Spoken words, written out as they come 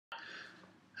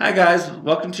Hi guys,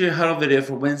 welcome to your huddle video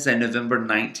for Wednesday, November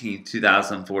 19th,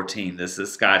 2014. This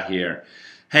is Scott here.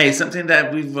 Hey, something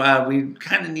that we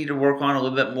kind of need to work on a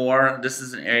little bit more. This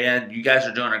is an area you guys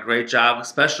are doing a great job,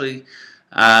 especially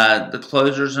the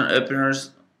closers and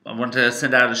openers. I want to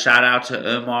send out a shout out to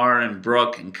Omar and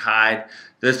Brooke and Kai,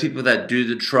 those people that do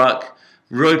the truck.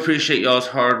 Really appreciate y'all's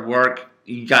hard work.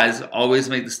 You guys always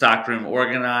make the stock room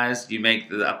organized. You make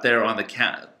the up there on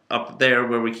the up there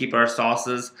where we keep our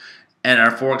sauces and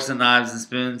our forks and knives and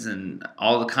spoons and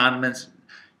all the condiments.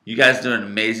 You guys do an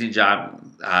amazing job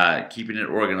keeping it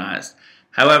organized.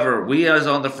 However, we as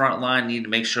on the front line need to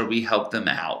make sure we help them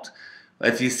out.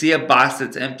 If you see a box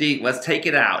that's empty, let's take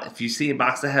it out. If you see a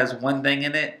box that has one thing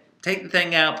in it, take the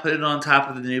thing out, put it on top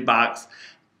of the new box,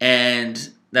 and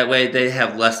that way they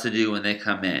have less to do when they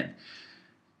come in.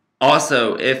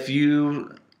 Also, if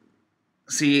you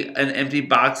see an empty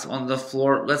box on the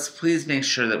floor, let's please make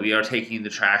sure that we are taking the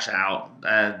trash out.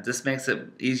 This makes it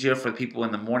easier for people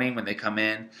in the morning when they come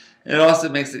in. It also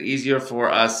makes it easier for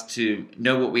us to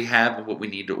know what we have and what we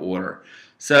need to order.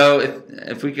 So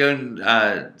if we go,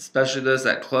 especially those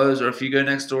that close, or if you go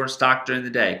next door and stock during the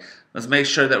day, let's make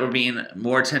sure that we're being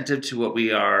more attentive to what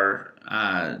we are,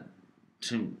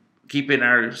 to keeping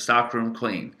our stock room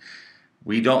clean.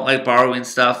 We don't like borrowing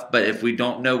stuff, but if we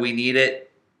don't know we need it,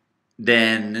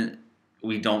 then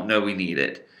we don't know we need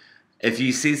it. If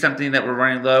you see something that we're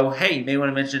running low, hey, you may want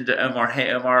to mention to Omar,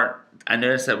 hey Omar, I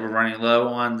noticed that we're running low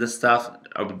on this stuff.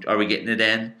 Are we getting it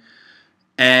in?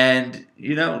 And,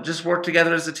 just work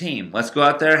together as a team. Let's go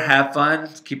out there, have fun,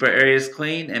 keep our areas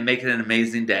clean, and make it an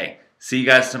amazing day. See you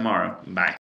guys tomorrow. Bye.